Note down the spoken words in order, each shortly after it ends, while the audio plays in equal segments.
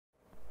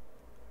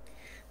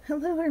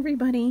Hello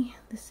everybody,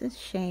 this is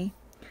Shay,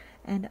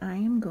 and I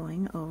am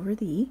going over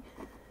the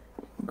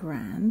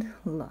Grand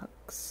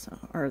Luxe,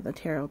 or the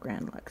Tarot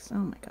Grand Luxe. Oh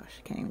my gosh,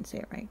 I can't even say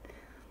it right.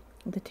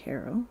 The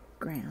Tarot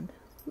Grand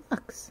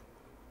Luxe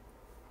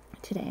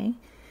today,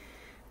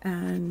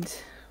 and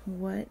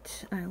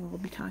what I will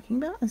be talking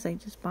about is I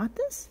just bought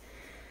this,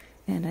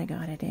 and I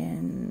got it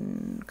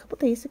in a couple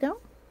days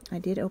ago. I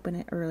did open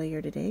it earlier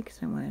today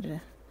because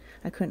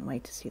I couldn't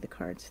wait to see the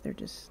cards. They're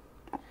just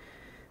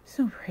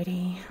so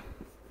pretty.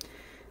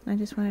 I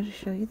just wanted to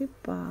show you the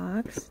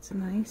box. It's a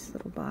nice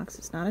little box.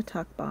 It's not a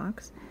tuck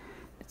box.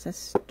 It's a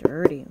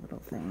sturdy little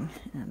thing,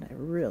 and I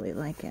really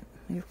like it.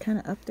 They've kind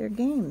of upped their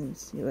game,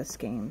 these US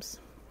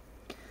games.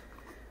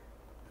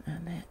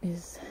 And that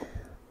is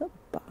the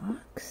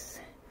box.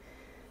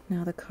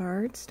 Now the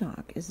card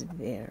stock is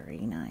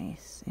very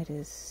nice. It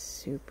is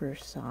super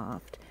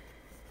soft.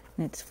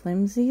 And it's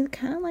flimsy,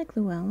 kind of like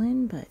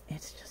Llewellyn, but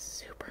it's just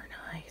super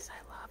nice. I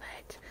love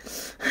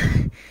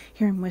it.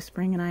 Here I'm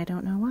whispering, and I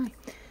don't know why.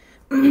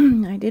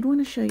 I did want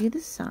to show you the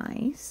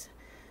size.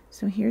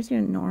 So here's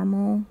your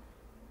normal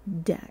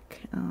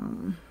deck.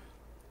 And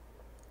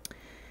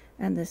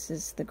this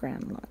is the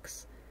Grand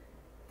Luxe.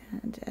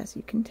 And as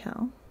you can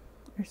tell,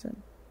 there's a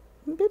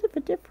bit of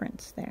a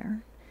difference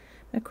there.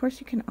 Of course,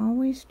 you can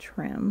always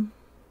trim.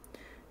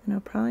 And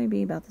it'll probably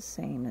be about the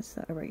same as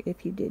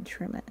if you did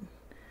trim it.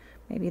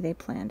 Maybe they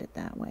planned it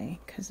that way.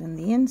 Because in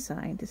the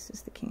inside, this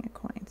is the King of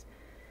Coins.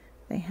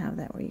 They have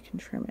that where you can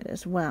trim it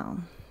as well.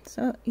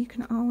 So you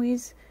can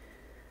always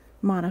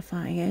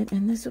modify it,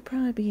 and this will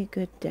probably be a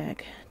good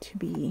deck to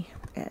be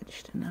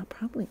edged, and I'll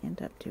probably end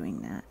up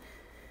doing that,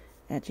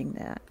 edging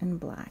that in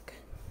black.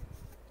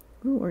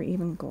 Ooh, or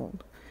even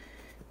gold.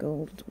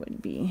 Gold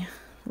would be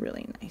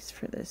really nice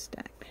for this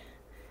deck,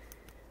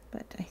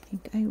 but I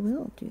think I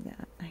will do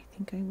that. I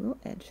think I will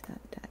edge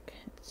that deck.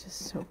 It's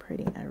just so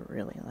pretty. I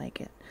really like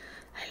it.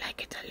 I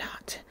like it a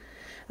lot.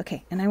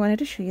 Okay, and I wanted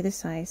to show you the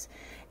size.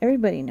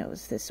 Everybody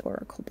knows this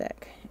Oracle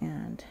deck,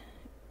 and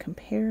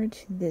compared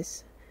to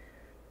this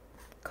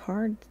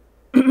card,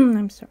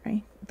 I'm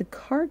sorry, the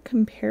card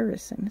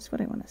comparison is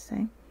what I want to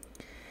say,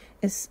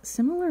 is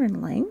similar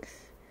in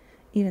length,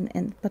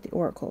 but the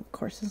Oracle, of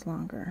course, is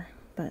longer.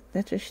 But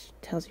that just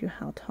tells you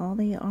how tall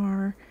they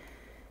are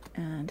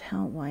and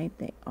how wide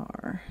they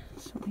are.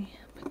 So we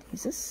put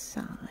these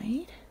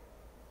aside.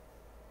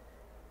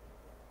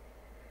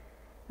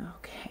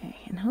 Okay,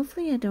 and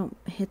hopefully I don't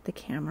hit the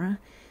camera.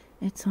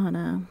 It's on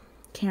a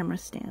camera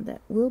stand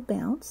that will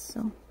bounce,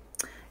 so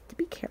I have to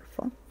be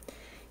careful.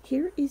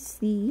 Here is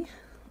the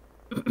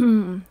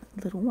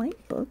little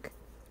white book.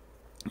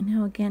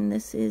 Now again,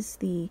 this is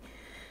the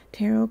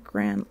Tarot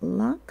Grand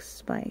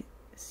Luxe by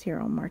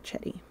Ciro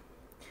Marchetti.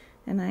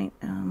 And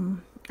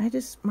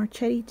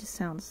Marchetti just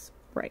sounds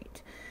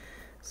right.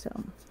 So,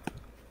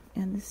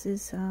 and this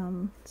is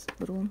it's a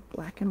little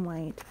black and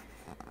white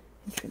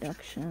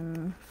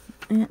introduction,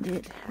 and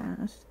it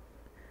has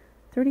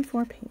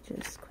 34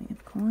 pages. Queen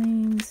of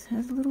Coins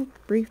has a little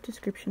brief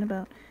description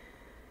about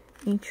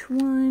each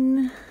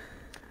one.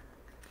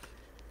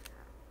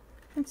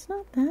 It's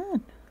not bad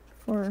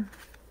for,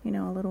 a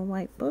little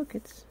white book.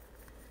 It's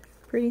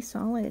pretty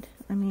solid.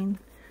 I mean,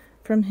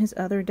 from his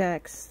other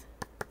decks,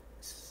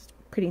 it's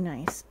pretty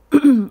nice.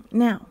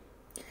 Now,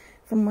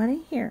 from what I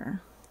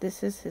hear,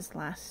 this is his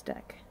last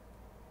deck.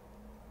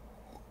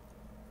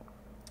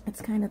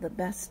 It's kind of the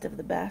best of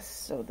the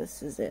best, so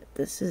this is it.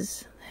 This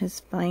is his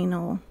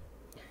final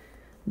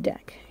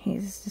deck.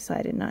 He's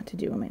decided not to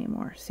do them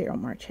anymore, Ciro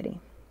Marchetti.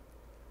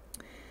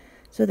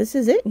 So this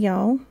is it,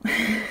 y'all.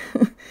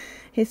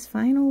 His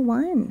final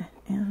one,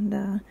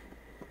 and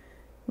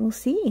we'll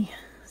see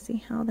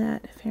how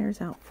that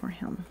fares out for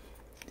him.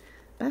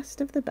 Best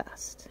of the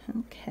best.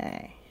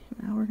 Okay,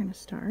 now we're gonna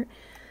start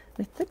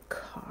with the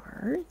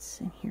cards,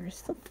 and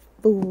here's the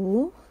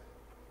Fool.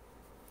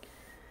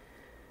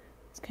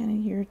 It's kind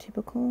of your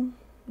typical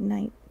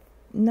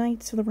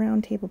Knights of the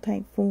Round Table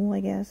type Fool, I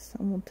guess.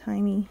 A little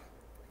tiny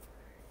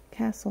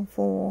castle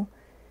Fool.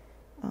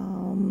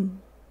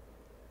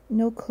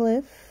 No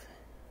cliff,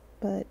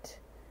 but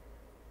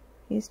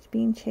he's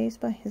being chased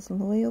by his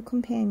loyal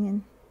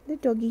companion, the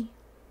doggy.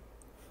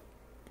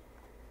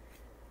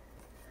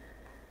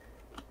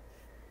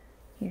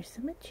 Here's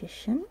the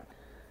Magician,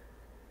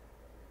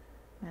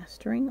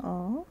 mastering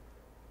all.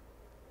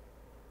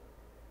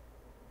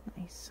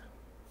 Nice.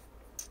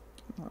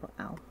 A little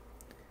owl.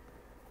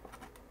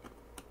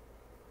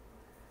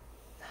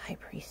 The High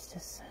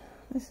Priestess.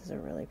 This is a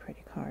really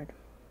pretty card.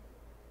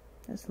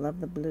 Just love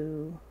the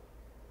blue.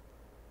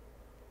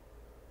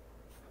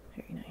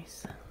 Very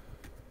nice.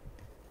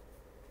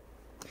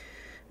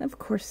 And of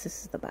course,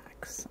 this is the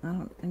backs.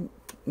 I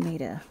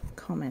made a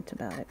comment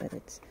about it, but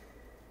it's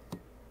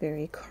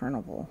very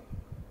carnival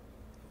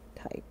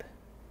type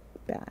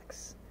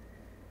backs.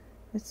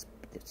 It's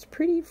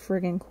pretty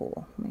friggin'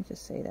 cool. Let me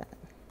just say that.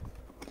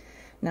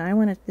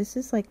 Now this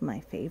is like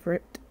my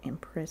favorite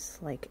Empress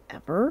like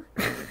ever.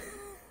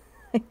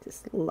 I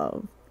just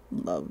love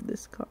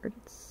this card.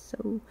 It's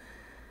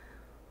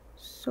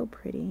so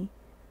pretty.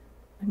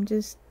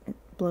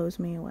 blows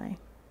me away.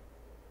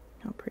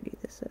 How pretty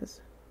this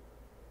is.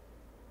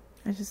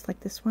 I just like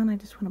this one. I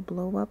just want to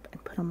blow up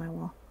and put on my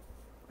wall.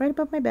 Right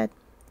above my bed.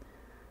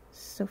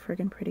 So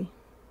friggin' pretty.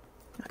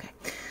 Okay.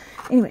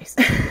 Anyways,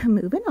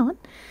 moving on.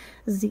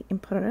 The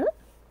Emperor.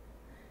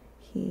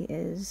 He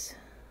is,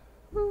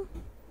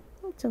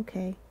 it's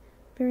okay.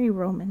 Very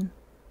Roman.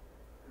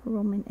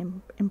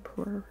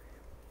 Emperor.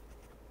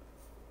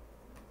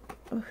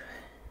 Oh.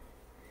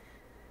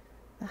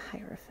 The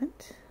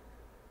Hierophant.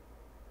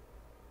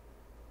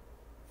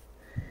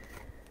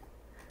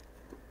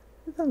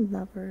 The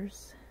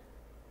Lovers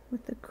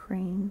with the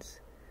cranes.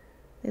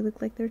 They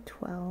look like they're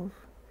 12,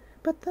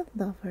 but the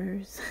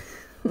Lovers.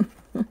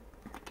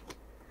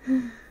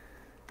 Ooh,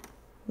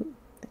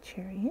 the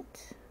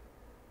Chariot.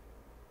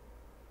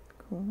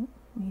 Cool.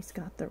 He's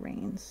got the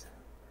reins.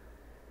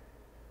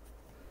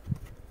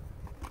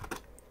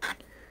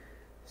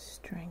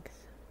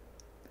 Strength.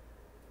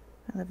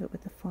 I love it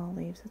with the fall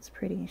leaves. It's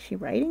pretty. Is she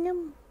riding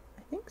him?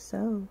 I think so.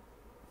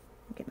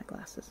 Let me get my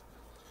glasses.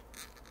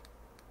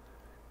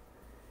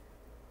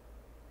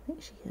 I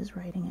think she is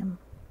riding him.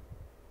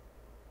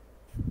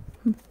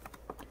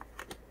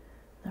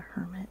 The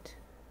Hermit.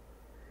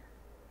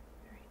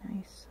 Very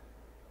nice.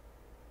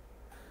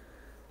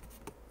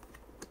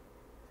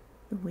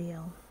 The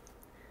Wheel.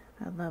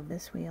 I love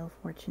this Wheel of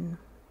Fortune.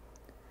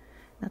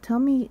 Now tell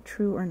me,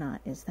 true or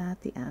not, is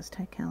that the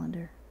Aztec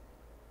calendar?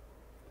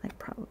 Like,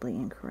 probably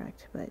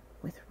incorrect, but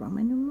with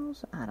Roman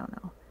numerals? I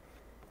don't know.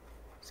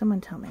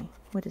 Someone tell me,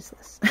 what is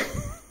this?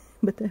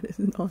 But that is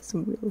an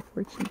awesome Wheel of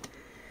Fortune.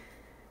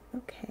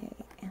 Okay,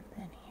 and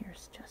then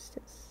here's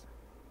Justice.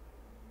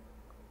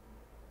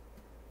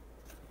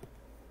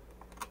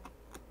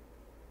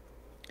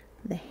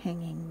 The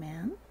Hanging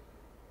Man.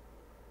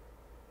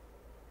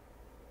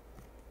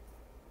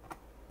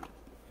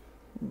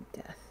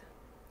 Death.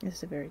 This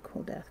is a very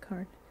cool death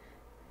card.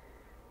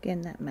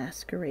 Again, that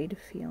masquerade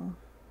feel.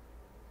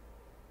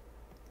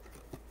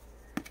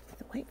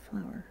 The White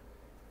Flower.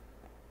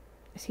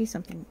 I see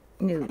something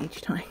new each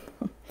time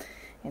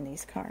in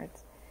these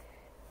cards.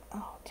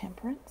 Oh,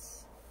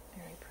 Temperance.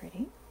 Very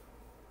pretty.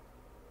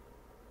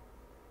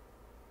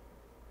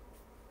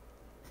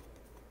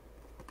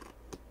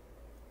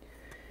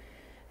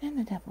 And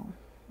the Devil.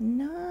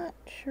 Not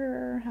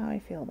sure how I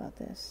feel about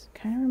this.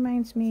 Kind of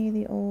reminds me of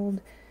the old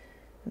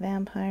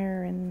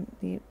vampire in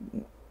the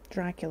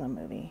Dracula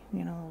movie.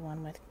 You know, the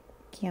one with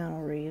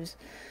Keanu Reeves.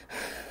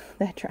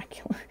 That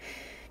Dracula.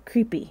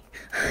 Creepy.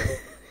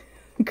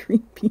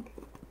 Creepy.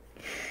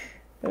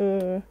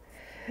 The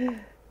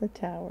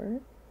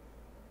Tower.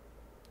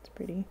 It's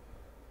pretty.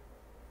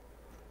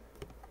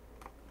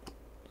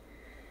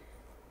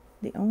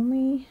 The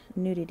only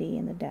nudity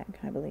in the deck,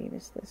 I believe,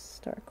 is this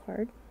star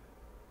card.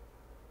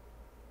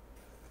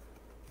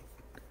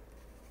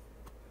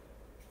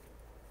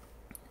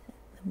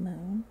 The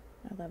Moon.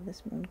 I love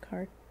this Moon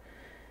card.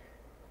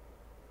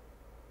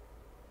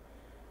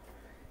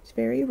 It's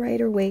very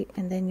Rider Waite,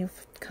 and then you'll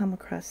come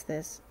across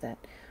this, that,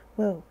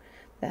 whoa,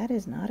 that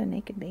is not a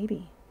naked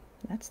baby.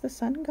 That's the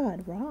sun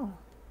god, Ra.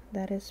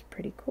 That is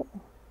pretty cool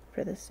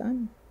for the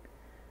sun.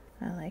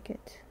 I like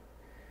it.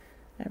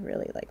 I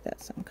really like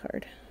that sun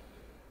card.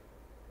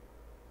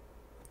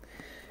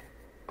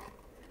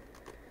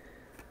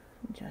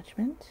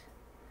 Judgment.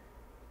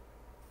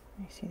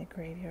 You see the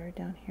graveyard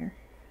down here.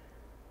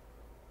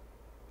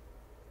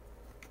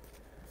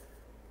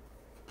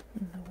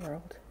 And the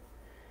World.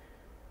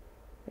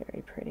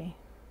 Very pretty.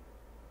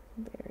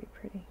 Very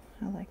pretty.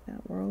 I like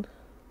that World.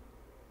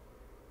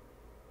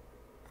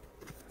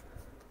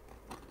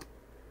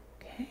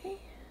 Okay.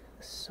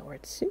 The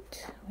Sword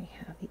Suit. We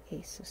have the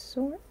Ace of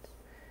Swords.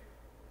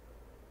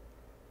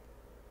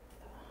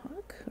 A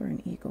hawk or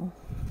an eagle.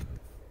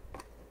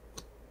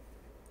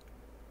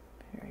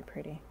 Very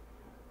pretty.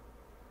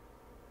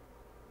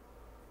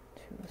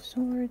 Two of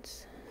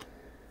Swords.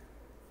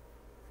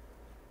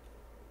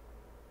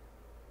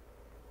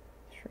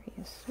 Three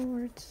of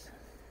Swords.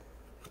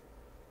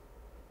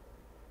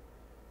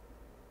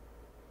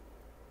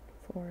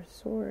 Four of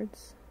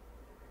Swords.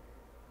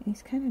 And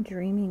he's kind of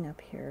dreaming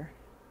up here.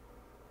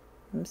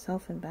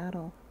 Himself in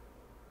battle.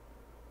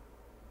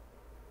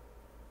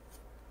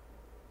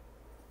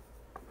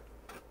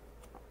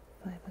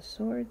 Five of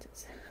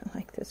Swords. I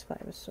like this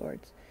Five of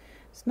Swords.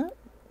 It's not,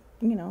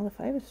 you know, the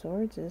Five of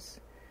Swords is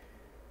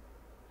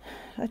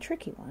a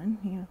tricky one,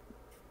 you know,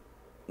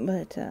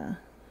 but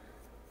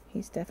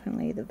he's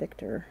definitely the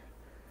victor,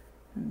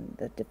 and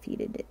the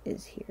defeated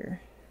is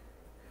here.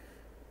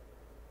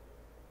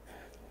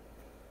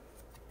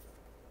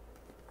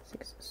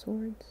 Six of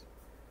Swords.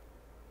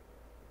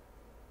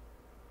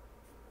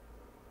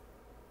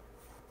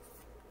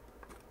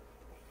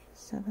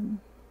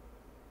 Seven.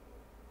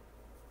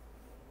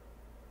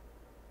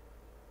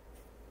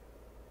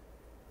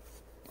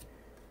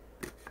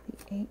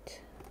 The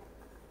Eight.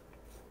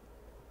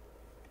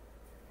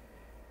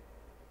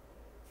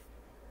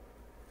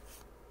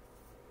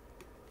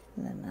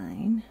 The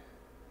Nine.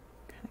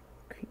 Kind of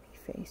creepy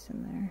face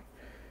in there.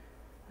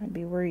 I'd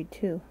be worried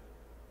too.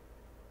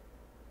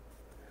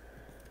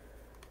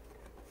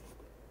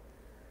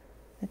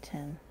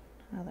 10.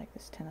 I like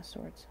this 10 of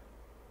swords.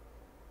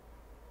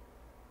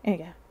 There you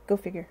go. Go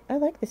figure. I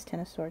like this 10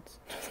 of swords.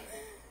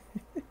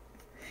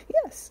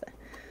 Yes.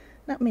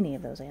 Not many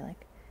of those I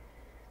like.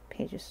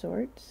 Page of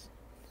swords.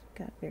 It's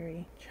got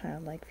very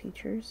childlike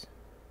features.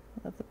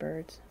 I love the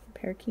birds.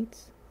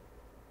 Parakeets.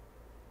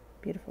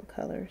 Beautiful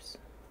colors.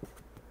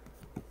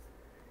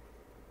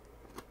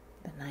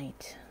 The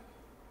knight.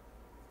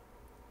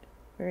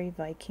 Very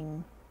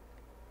Viking.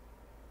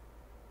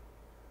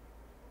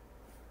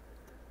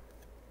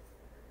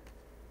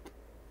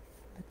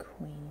 The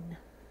queen.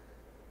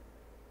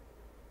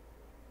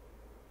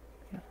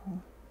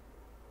 Beautiful.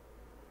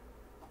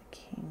 The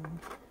king.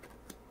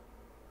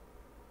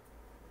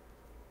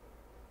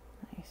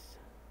 Nice.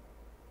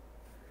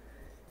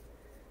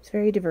 It's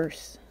very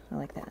diverse. I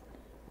like that.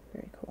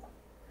 Very cool.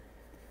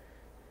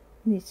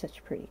 It's such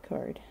a pretty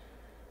card.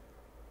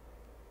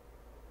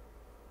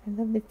 I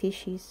love the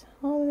fishies.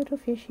 All the little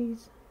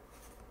fishies.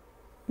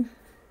 The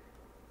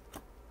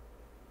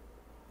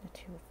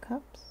Two of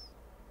Cups.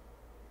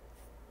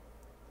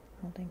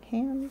 Holding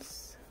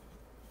hands.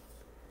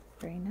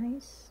 Very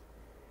nice.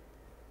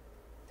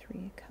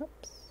 Three of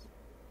Cups.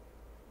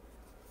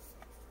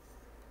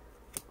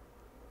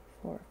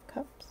 Four of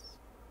Cups.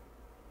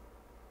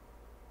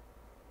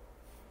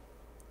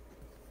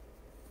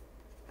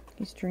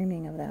 He's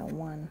dreaming of that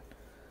one.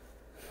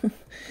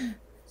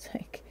 It's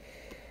like,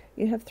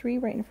 you have three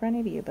right in front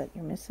of you, but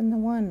you're missing the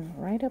one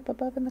right up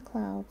above in the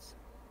clouds.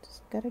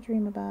 Just gotta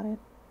dream about it.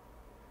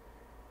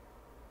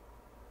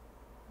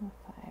 Oh,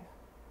 5.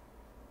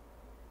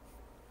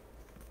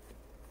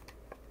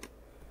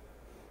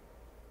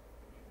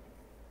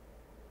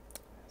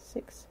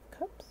 Six of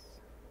Cups.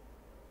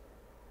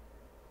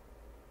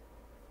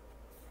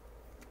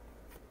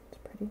 It's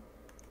pretty.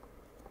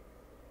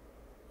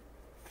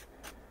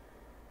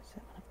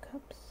 7 of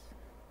Cups.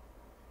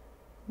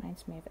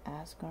 Reminds me of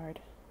Asgard.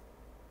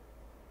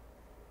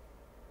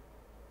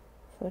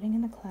 Floating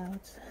in the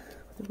clouds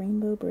with a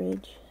rainbow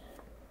bridge.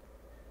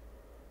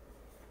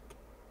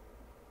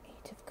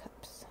 8 of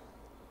Cups.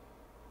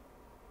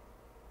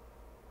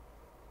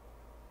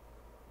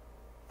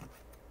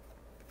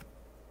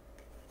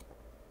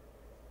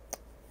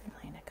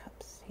 9 of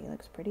Cups. He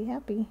looks pretty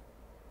happy.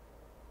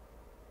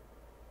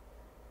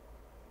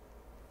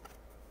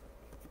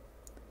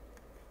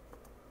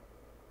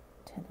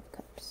 10 of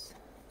Cups.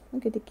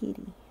 Look at the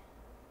kitty.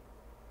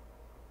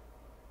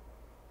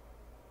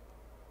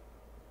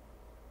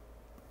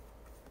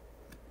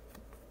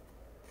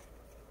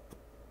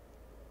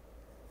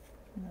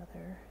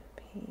 Another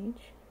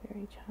page,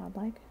 very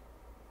childlike,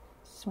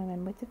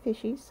 swimming with the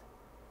fishies.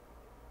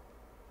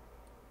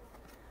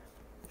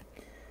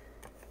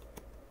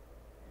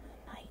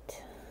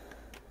 Knight,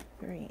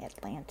 very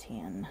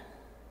Atlantean.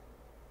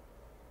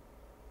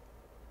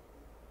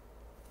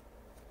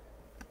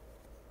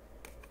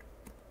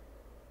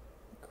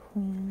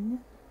 Queen.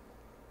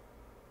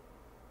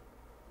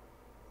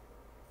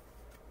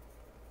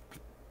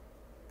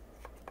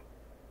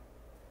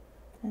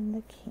 And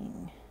the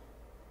king.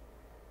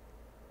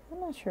 I'm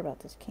not sure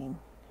about this king.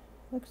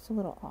 Looks a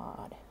little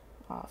odd.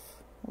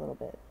 Off a little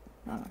bit.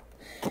 I don't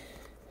know.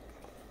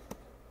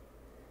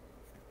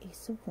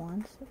 Ace of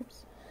Wands.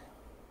 Oops.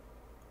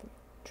 The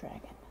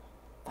dragon.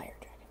 Fire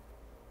dragon.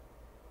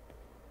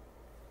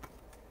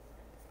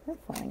 I'm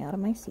falling out of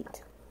my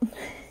seat.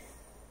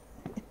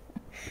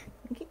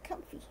 Get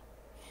comfy.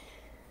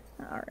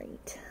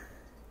 Alright.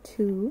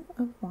 2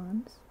 of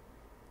Wands.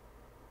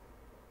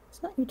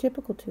 It's not your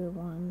typical 2 of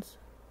Wands.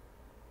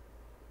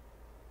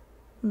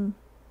 What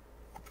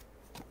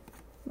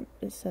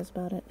it says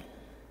about it.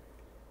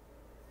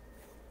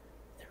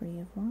 3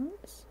 of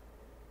Wands.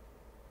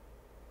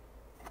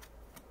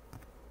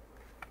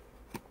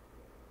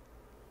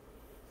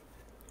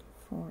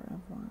 4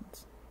 of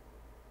Wands.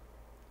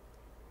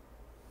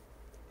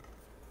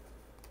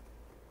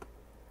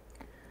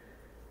 I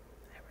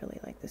really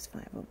like this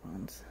 5 of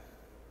Wands.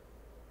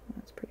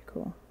 That's pretty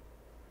cool.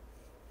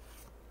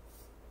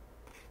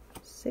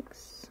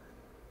 6.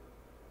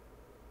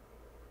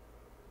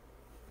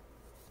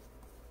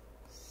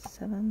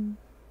 7.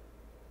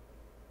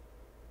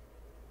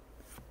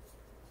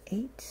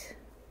 8.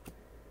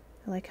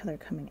 I like how they're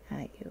coming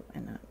at you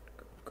and not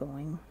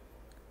going.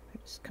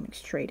 They're just coming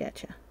straight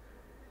at you.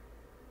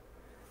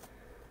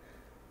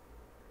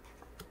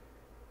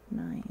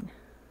 9.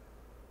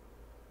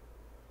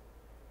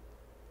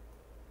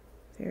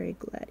 Very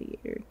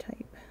gladiator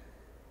type.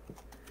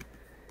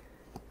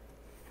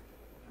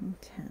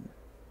 And 10.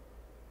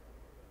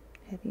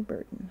 Heavy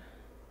burden.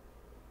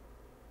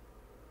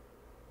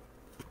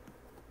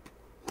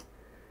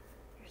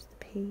 Here's the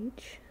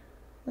page.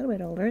 A little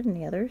bit older than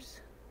the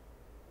others.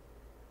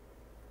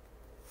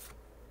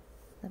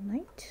 The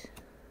knight.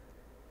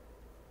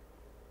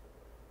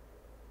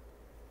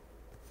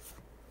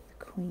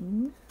 The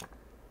queen.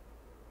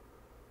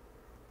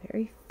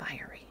 Very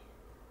fiery.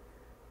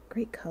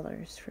 Great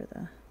colors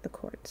for the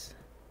courts.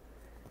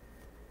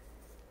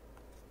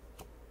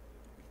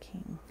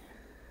 King.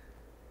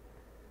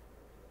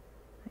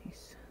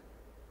 Nice.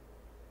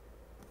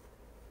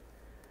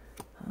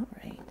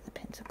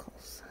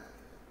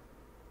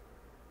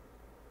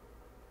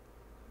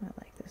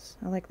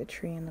 I like the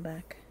tree in the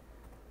back.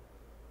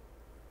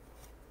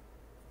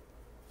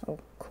 Oh,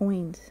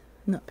 coins,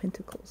 not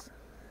pentacles.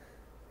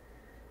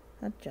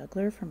 A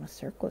juggler from a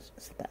circus.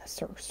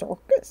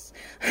 Circus.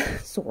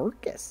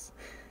 Circus.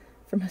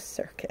 From a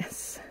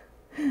circus.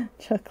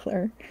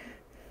 Juggler.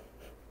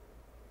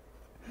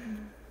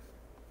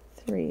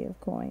 3 of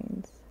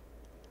coins.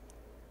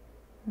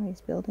 Oh,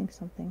 he's building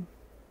something.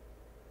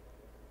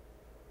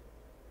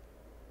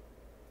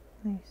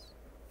 Nice.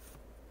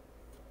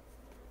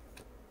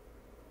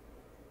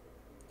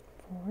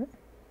 4.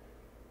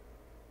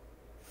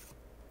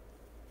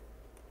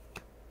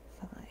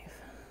 5.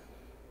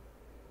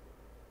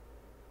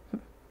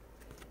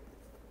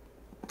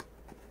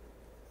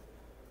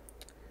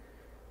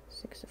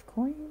 6 of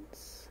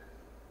coins.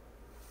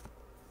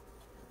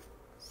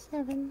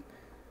 7.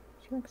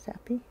 She looks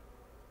happy.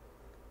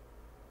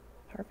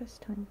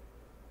 Harvest time.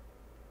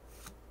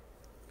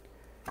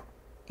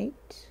 8.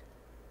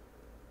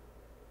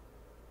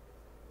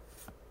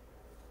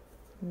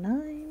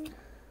 9.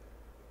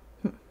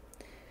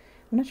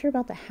 I'm not sure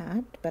about the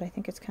hat, but I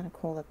think it's kind of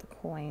cool that the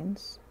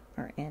coins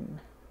are in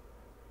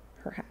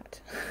her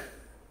hat.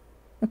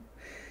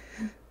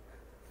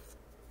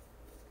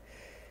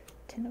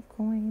 10 of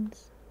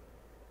coins.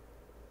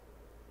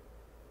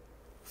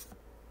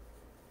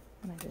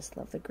 And I just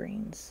love the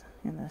greens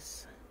in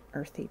this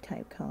earthy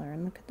type color.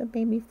 And look at the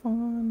baby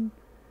fawn.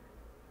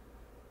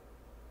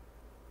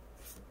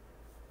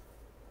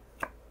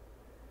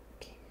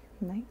 Okay,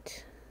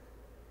 knight.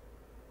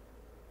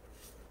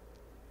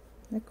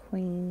 The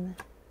queen.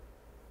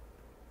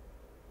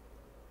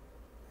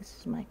 This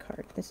is my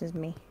card. This is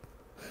me.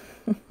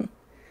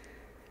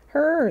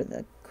 Her,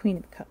 the Queen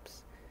of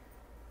Cups.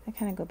 I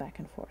kind of go back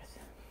and forth.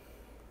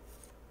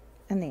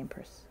 And the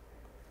Empress.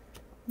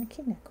 And the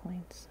King of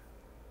Coins.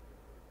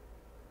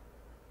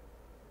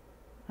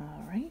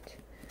 Alright.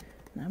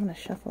 Now I'm going to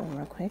shuffle them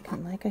real quick.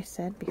 And like I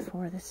said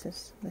before,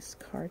 this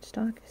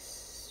cardstock is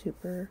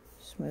super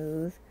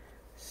smooth,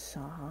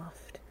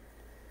 soft,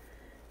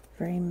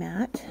 very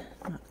matte,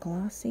 not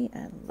glossy.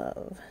 I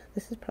love.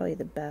 This is probably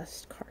the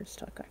best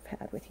cardstock I've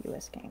had with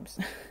US Games.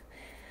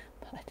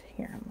 But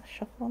here, I'm going to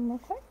shuffle them real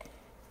quick.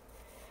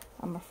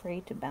 I'm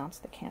afraid to bounce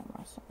the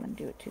camera, so I'm going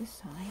to do it to the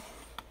side.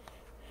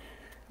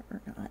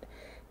 Or not.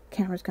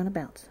 Camera's going to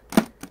bounce.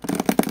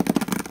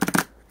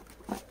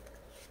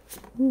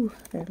 Ooh,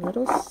 they're a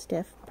little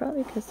stiff,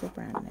 probably because they're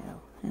brand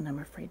new, and I'm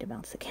afraid to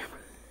bounce the camera.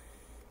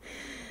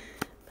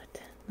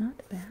 But not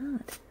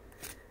bad.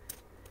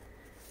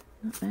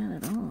 Not bad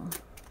at all.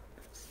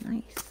 It's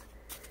nice.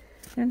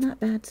 They're not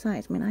bad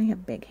size. I mean, I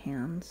have big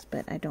hands,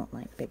 but I don't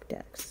like big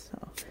decks,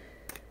 so.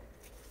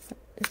 But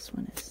this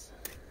one is,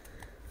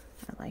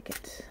 I like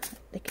it. I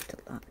like it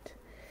a lot.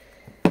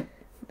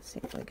 Let's see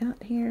what we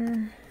got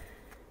here.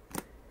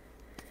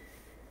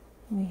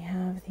 We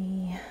have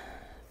the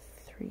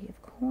 3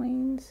 of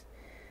coins,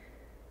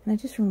 and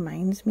it just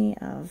reminds me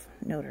of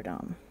Notre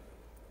Dame,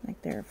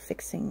 like they're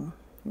fixing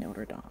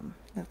Notre Dame.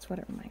 That's what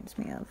it reminds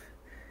me of.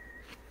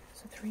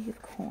 So 3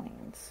 of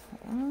coins.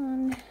 Hold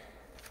on.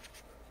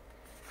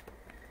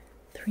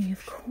 3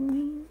 of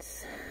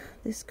coins.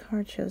 This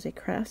card shows a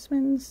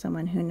craftsman,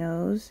 someone who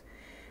knows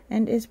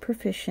and is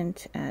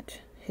proficient at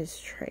his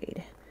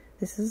trade.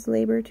 This is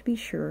labor, to be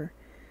sure,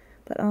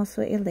 but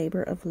also a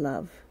labor of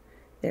love.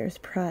 There is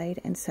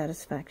pride and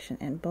satisfaction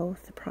in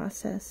both the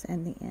process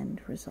and the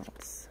end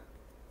results.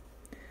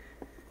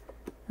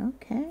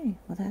 Okay,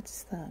 well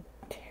that's the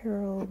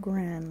Tarot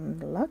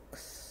Grand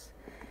Luxe.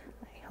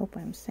 I hope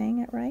I'm saying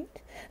it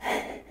right.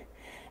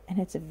 And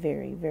it's a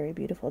very, very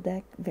beautiful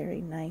deck.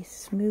 Very nice,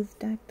 smooth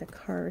deck. The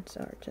cards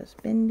are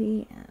just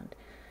bendy, and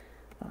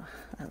oh,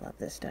 I love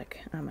this deck.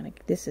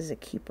 This is a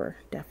keeper,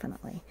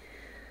 definitely.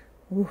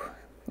 Ooh.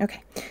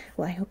 Okay,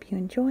 well, I hope you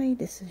enjoyed.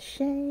 This is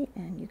Shay,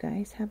 and you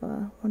guys have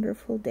a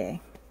wonderful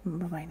day.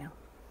 Bye-bye now.